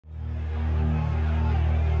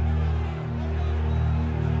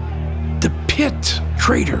pit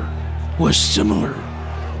trader was similar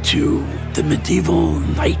to the medieval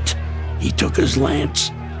knight. He took his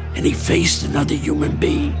lance and he faced another human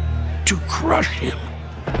being to crush him.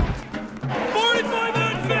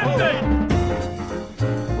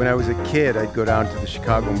 45-50! When I was a kid, I'd go down to the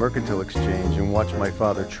Chicago Mercantile Exchange and watch my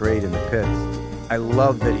father trade in the pits. I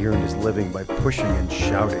loved that he earned his living by pushing and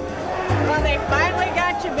shouting. Well, they finally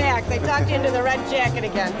got you back. They talked you into the red jacket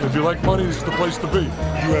again. If you like money, this is the place to be.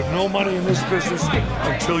 You have no money in this business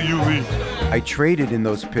until you leave. I traded in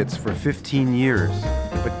those pits for 15 years,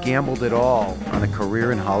 but gambled it all on a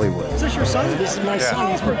career in Hollywood. Is this your son? This is my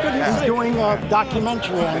son. He's for goodness sake. He's doing a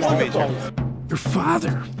documentary on the place. Your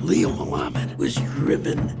father, Leo Melamed, was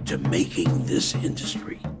driven to making this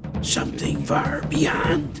industry something far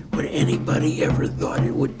beyond what anybody ever thought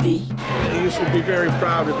it would be. You should be very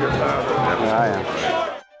proud of your father. Yeah, I am.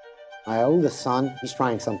 My oldest son, he's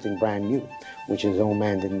trying something brand new, which his old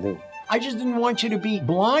man didn't do. I just didn't want you to be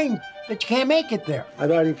blind that you can't make it there. I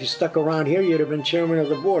thought if you stuck around here, you'd have been chairman of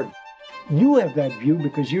the board. You have that view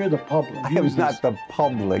because you're the public. I am not the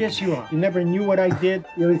public. Yes, you are. You never knew what I did.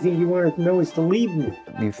 The only thing you wanted to know is to leave me.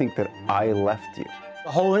 You think that I left you?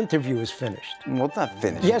 The whole interview is finished. Well, it's not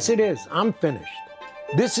finished. Yes, it is. I'm finished.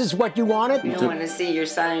 This is what you wanted? You don't want to see your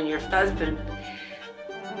son and your husband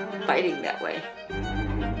fighting that way.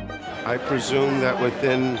 I presume that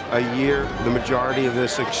within a year, the majority of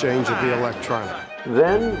this exchange will be electronic.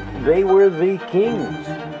 Then they were the kings.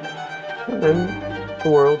 And then the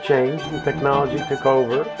world changed and technology took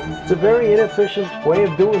over. It's a very inefficient way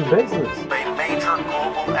of doing business. A major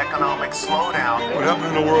global economic slowdown. What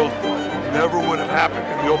happened in the world never would have happened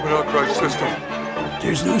in the open outcry system.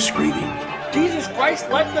 There's no screaming. Jesus Christ,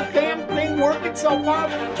 let the damn thing work itself out.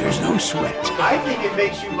 There's no sweat. I think it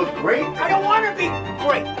makes you look great. I don't want to be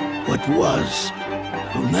great. What was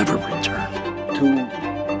will never return. Too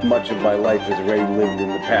much of my life is already lived in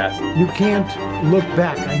the past. You can't look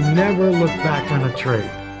back. I never look back on a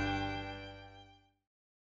trade.